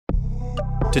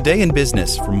Today in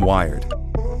Business from Wired.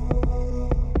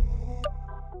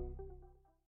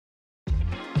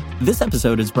 This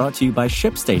episode is brought to you by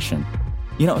ShipStation.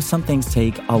 You know, some things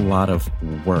take a lot of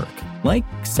work, like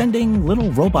sending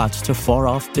little robots to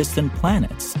far-off distant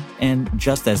planets. And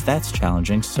just as that's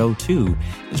challenging, so too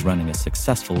is running a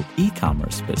successful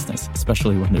e-commerce business,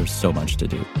 especially when there's so much to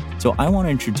do. So I want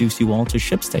to introduce you all to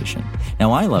ShipStation.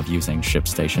 Now, I love using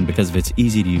ShipStation because of its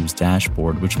easy-to-use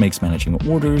dashboard, which makes managing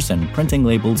orders and printing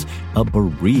labels a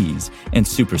breeze and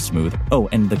super smooth. Oh,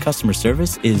 and the customer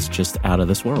service is just out of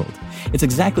this world. It's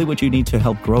exactly what you need to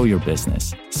help grow your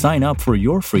business. Sign up for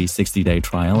your free 60-day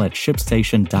trial at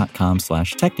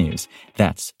shipstation.com/technews.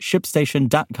 That's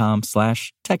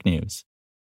shipstation.com/technews.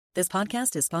 This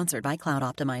podcast is sponsored by Cloud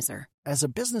Optimizer. As a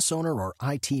business owner or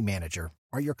IT manager,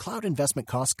 are your cloud investment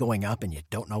costs going up and you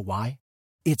don't know why?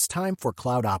 It's time for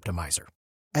Cloud Optimizer.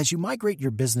 As you migrate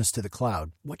your business to the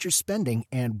cloud, what you're spending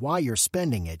and why you're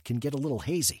spending it can get a little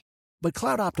hazy. But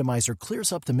Cloud Optimizer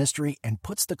clears up the mystery and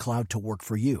puts the cloud to work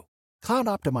for you. Cloud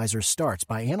Optimizer starts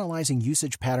by analyzing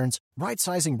usage patterns,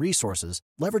 right-sizing resources,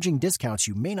 leveraging discounts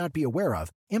you may not be aware of,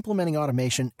 implementing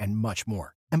automation, and much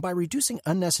more. And by reducing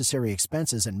unnecessary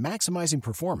expenses and maximizing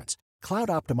performance, Cloud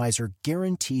Optimizer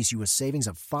guarantees you a savings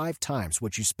of 5 times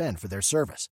what you spend for their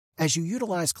service. As you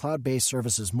utilize cloud-based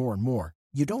services more and more,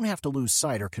 you don't have to lose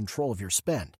sight or control of your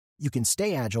spend. You can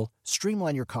stay agile,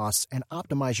 streamline your costs, and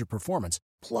optimize your performance,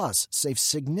 plus save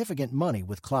significant money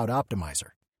with Cloud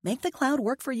Optimizer. Make the cloud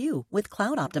work for you with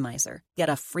Cloud Optimizer. Get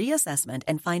a free assessment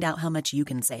and find out how much you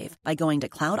can save by going to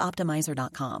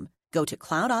cloudoptimizer.com. Go to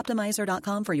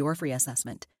cloudoptimizer.com for your free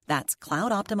assessment. That's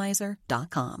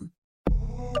cloudoptimizer.com.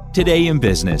 Today in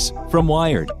Business from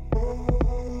Wired.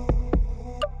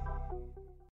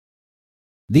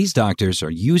 These doctors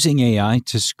are using AI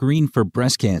to screen for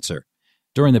breast cancer.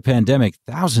 During the pandemic,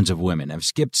 thousands of women have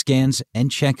skipped scans and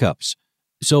checkups.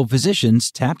 So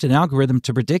physicians tapped an algorithm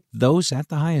to predict those at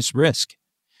the highest risk.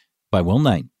 By Will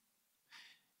Knight.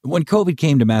 When COVID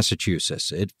came to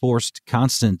Massachusetts, it forced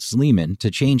Constance Lehman to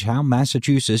change how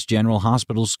Massachusetts General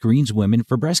Hospital screens women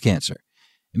for breast cancer.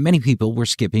 Many people were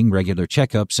skipping regular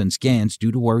checkups and scans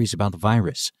due to worries about the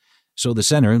virus. So the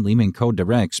center, Lehman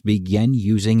Co-Directs, began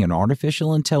using an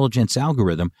artificial intelligence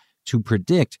algorithm to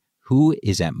predict who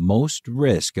is at most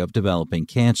risk of developing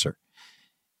cancer.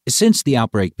 Since the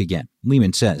outbreak began,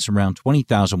 Lehman says around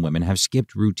 20,000 women have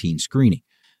skipped routine screening.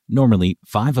 Normally,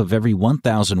 5 of every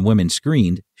 1,000 women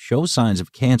screened show signs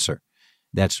of cancer.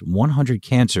 That's 100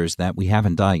 cancers that we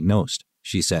haven't diagnosed,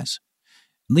 she says.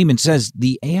 Lehman says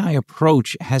the AI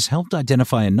approach has helped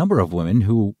identify a number of women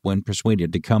who, when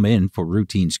persuaded to come in for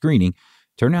routine screening,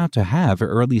 turn out to have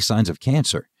early signs of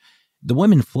cancer. The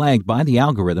women flagged by the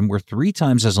algorithm were 3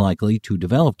 times as likely to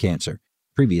develop cancer.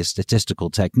 Previous statistical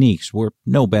techniques were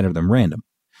no better than random.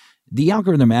 The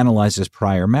algorithm analyzes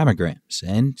prior mammograms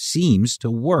and seems to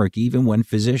work even when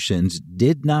physicians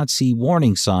did not see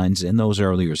warning signs in those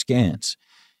earlier scans.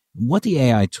 What the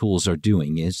AI tools are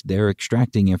doing is they're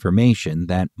extracting information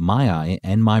that my eye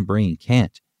and my brain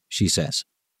can't, she says.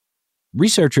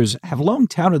 Researchers have long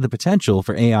touted the potential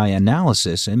for AI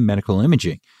analysis in medical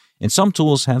imaging, and some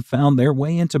tools have found their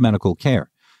way into medical care.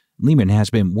 Lehman has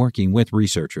been working with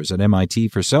researchers at MIT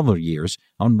for several years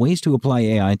on ways to apply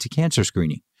AI to cancer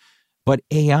screening. But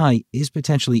AI is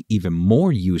potentially even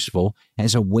more useful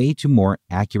as a way to more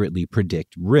accurately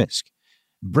predict risk.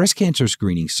 Breast cancer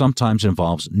screening sometimes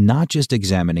involves not just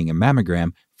examining a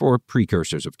mammogram for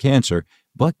precursors of cancer,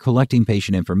 but collecting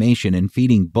patient information and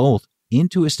feeding both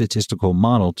into a statistical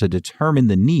model to determine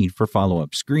the need for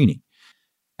follow-up screening.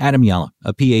 Adam Yalla,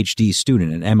 a PhD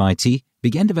student at MIT,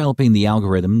 began developing the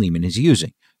algorithm Lehman is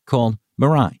using, called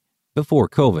Mirai, before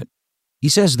COVID. He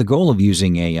says the goal of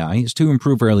using AI is to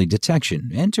improve early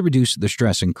detection and to reduce the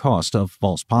stress and cost of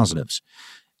false positives.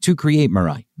 To create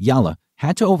Mirai, Yalla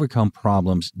had to overcome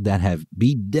problems that have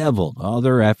bedeviled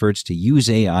other efforts to use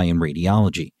AI in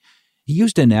radiology. He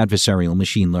used an adversarial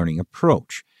machine learning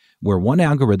approach, where one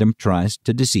algorithm tries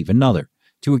to deceive another,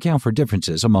 to account for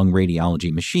differences among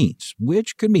radiology machines,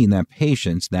 which could mean that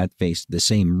patients that face the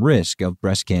same risk of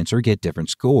breast cancer get different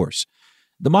scores.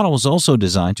 The model was also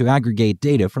designed to aggregate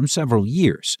data from several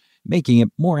years, making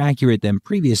it more accurate than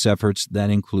previous efforts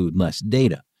that include less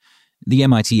data. The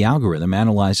MIT algorithm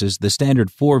analyzes the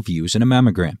standard 4 views in a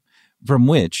mammogram, from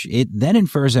which it then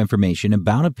infers information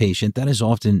about a patient that is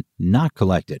often not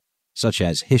collected, such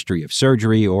as history of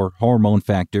surgery or hormone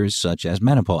factors such as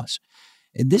menopause.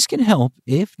 This can help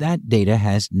if that data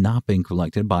has not been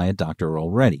collected by a doctor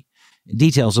already.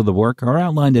 Details of the work are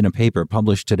outlined in a paper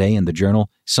published today in the journal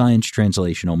Science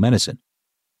Translational Medicine.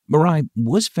 MRI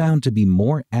was found to be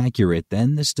more accurate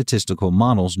than the statistical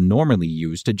models normally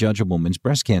used to judge a woman's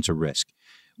breast cancer risk.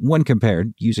 When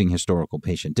compared, using historical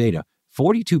patient data,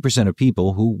 42% of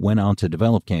people who went on to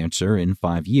develop cancer in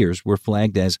 5 years were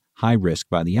flagged as high risk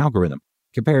by the algorithm,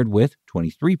 compared with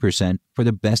 23% for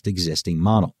the best existing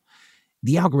model.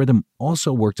 The algorithm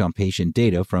also worked on patient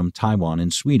data from Taiwan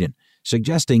and Sweden,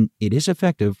 suggesting it is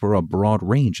effective for a broad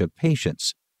range of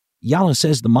patients. Yala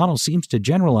says the model seems to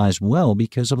generalize well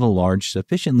because of the large,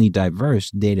 sufficiently diverse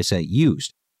dataset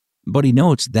used. But he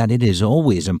notes that it is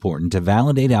always important to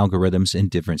validate algorithms in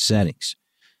different settings.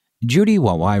 Judy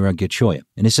Wawaira Gachoya,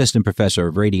 an assistant professor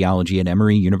of radiology at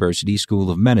Emory University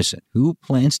School of Medicine, who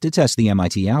plans to test the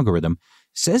MIT algorithm,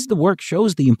 says the work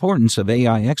shows the importance of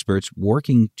AI experts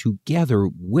working together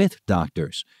with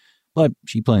doctors. But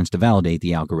she plans to validate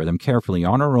the algorithm carefully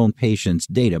on her own patients'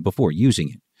 data before using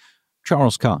it.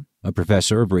 Charles Kahn, a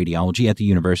professor of radiology at the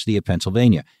University of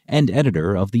Pennsylvania and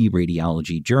editor of the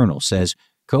Radiology Journal, says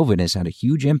COVID has had a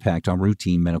huge impact on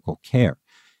routine medical care.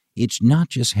 It's not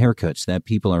just haircuts that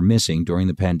people are missing during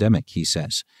the pandemic, he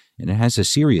says, and it has a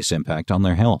serious impact on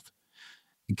their health.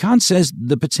 Kahn says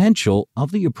the potential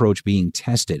of the approach being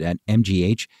tested at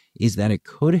MGH is that it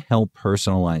could help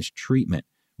personalize treatment,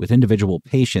 with individual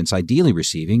patients ideally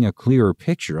receiving a clearer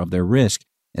picture of their risk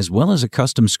as well as a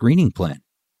custom screening plan.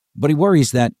 But he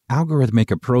worries that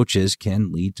algorithmic approaches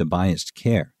can lead to biased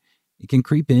care. It can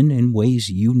creep in ways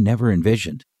you never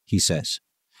envisioned, he says.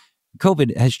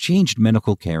 COVID has changed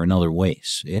medical care in other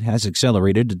ways. It has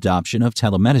accelerated adoption of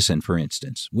telemedicine, for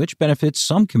instance, which benefits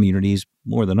some communities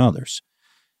more than others.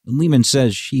 Lehman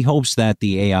says she hopes that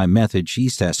the AI method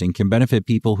she's testing can benefit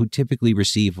people who typically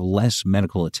receive less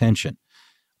medical attention.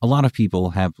 A lot of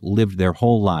people have lived their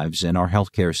whole lives in our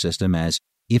healthcare system as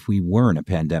if we were in a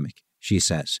pandemic, she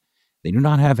says. They do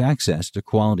not have access to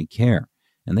quality care,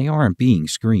 and they aren't being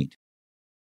screened.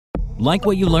 Like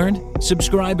what you learned?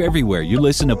 Subscribe everywhere you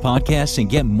listen to podcasts and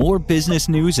get more business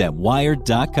news at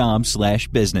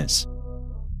wired.com/business.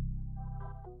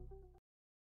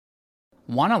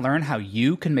 Want to learn how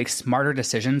you can make smarter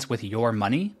decisions with your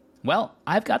money? Well,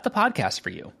 I've got the podcast for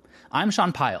you. I'm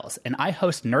Sean Piles, and I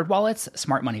host NerdWallet's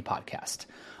Smart Money Podcast.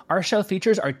 Our show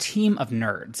features our team of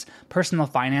nerds, personal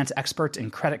finance experts in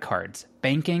credit cards,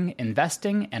 banking,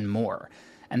 investing, and more.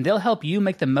 And they'll help you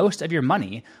make the most of your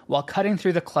money while cutting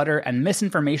through the clutter and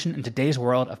misinformation in today's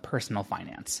world of personal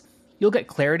finance. You'll get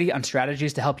clarity on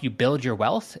strategies to help you build your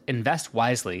wealth, invest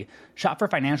wisely, shop for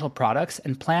financial products,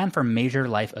 and plan for major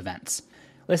life events.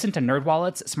 Listen to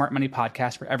NerdWallet's Smart Money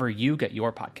Podcast wherever you get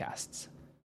your podcasts.